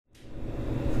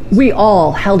We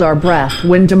all held our breath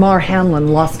when Damar Hamlin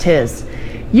lost his.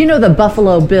 You know, the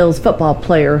Buffalo Bills football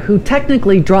player who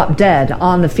technically dropped dead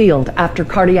on the field after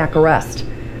cardiac arrest.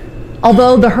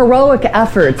 Although the heroic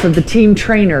efforts of the team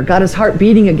trainer got his heart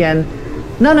beating again,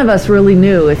 none of us really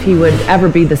knew if he would ever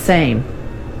be the same.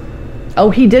 Oh,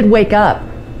 he did wake up,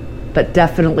 but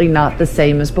definitely not the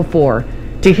same as before.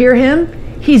 To hear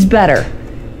him, he's better.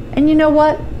 And you know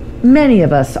what? Many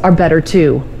of us are better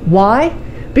too. Why?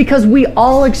 Because we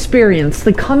all experience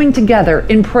the coming together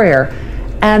in prayer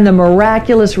and the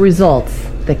miraculous results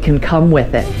that can come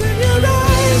with it.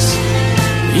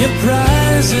 Your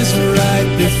prize is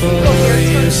right before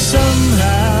you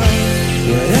somehow.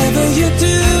 Whatever you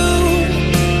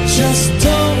do, just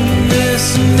don't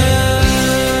miss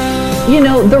now. You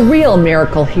know, the real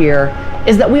miracle here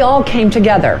is that we all came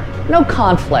together. No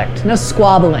conflict, no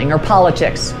squabbling or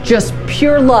politics, just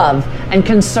pure love and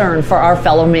concern for our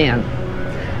fellow man.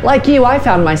 Like you, I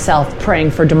found myself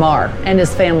praying for Damar and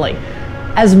his family,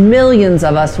 as millions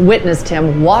of us witnessed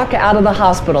him walk out of the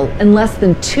hospital in less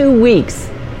than 2 weeks.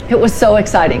 It was so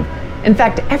exciting. In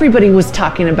fact, everybody was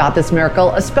talking about this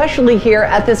miracle, especially here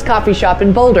at this coffee shop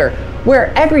in Boulder,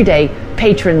 where every day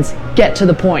patrons get to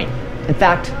the point. In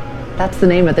fact, that's the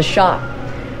name of the shop.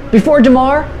 Before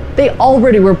Damar, they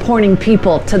already were pointing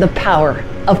people to the power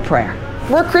of prayer.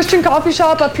 We're a Christian coffee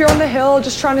shop up here on the hill,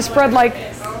 just trying to spread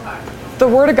the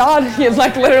word of God.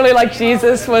 Literally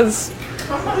Jesus was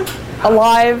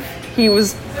alive. He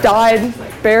was died,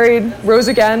 buried, rose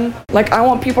again. I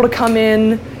want people to come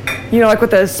in,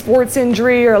 with a sports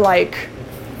injury or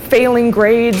failing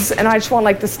grades, and I just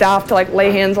want the staff to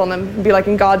lay hands on them and be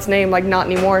in God's name, not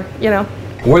anymore,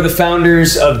 We're the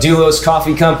founders of Doulos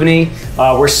Coffee Company.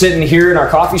 We're sitting here in our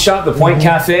coffee shop, the Point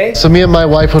Cafe. So me and my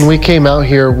wife, when we came out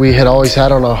here, we had always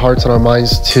had on our hearts and our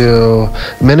minds to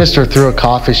minister through a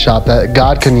coffee shop, that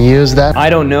God can use that. I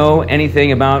don't know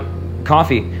anything about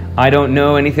coffee. I don't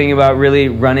know anything about really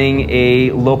running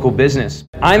a local business.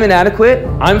 I'm inadequate,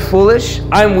 I'm foolish,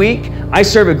 I'm weak, I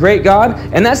serve a great God,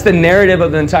 and that's the narrative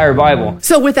of the entire Bible.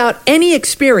 So without any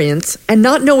experience and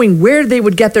not knowing where they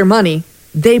would get their money,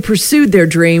 they pursued their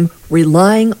dream,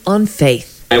 relying on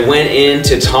faith. I went in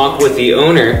to talk with the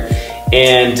owner,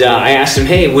 and I asked him,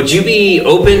 hey, would you be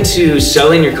open to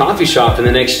selling your coffee shop in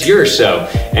the next year or so?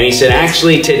 And he said,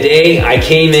 actually, today I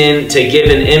came in to give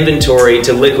an inventory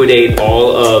to liquidate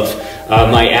all of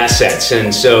my assets.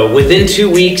 And so within 2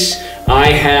 weeks, I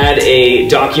had a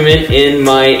document in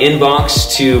my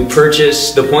inbox to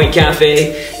purchase the Point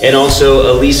Cafe and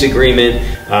also a lease agreement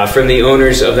from the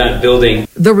owners of that building.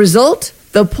 The result?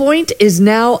 The Point is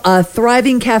now a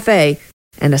thriving cafe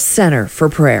and a center for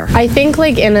prayer. I think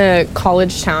in a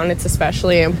college town, it's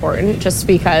especially important just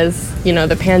because,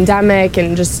 the pandemic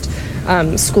and just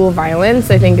school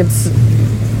violence. I think it's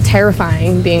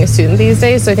terrifying being a student these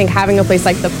days. So I think having a place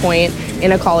like The Point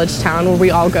in a college town where we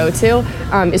all go to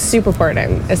is super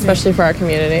important, especially for our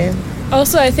community.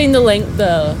 Also, I think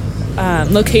the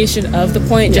location of The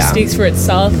Point just speaks for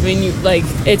itself. I mean,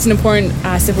 it's an important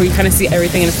asset where you kind of see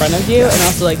everything in front of you, and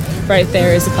also right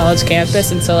there is the college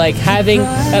campus, and so having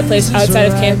that place outside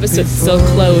of campus that's so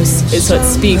close is what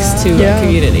speaks to our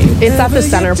community. It's at the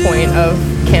center point of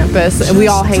campus, and we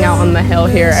all hang out on the hill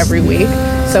here every week,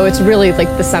 so it's really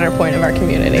the center point of our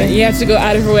community. You have to go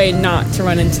out of your way not to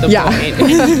run into The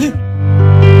Point.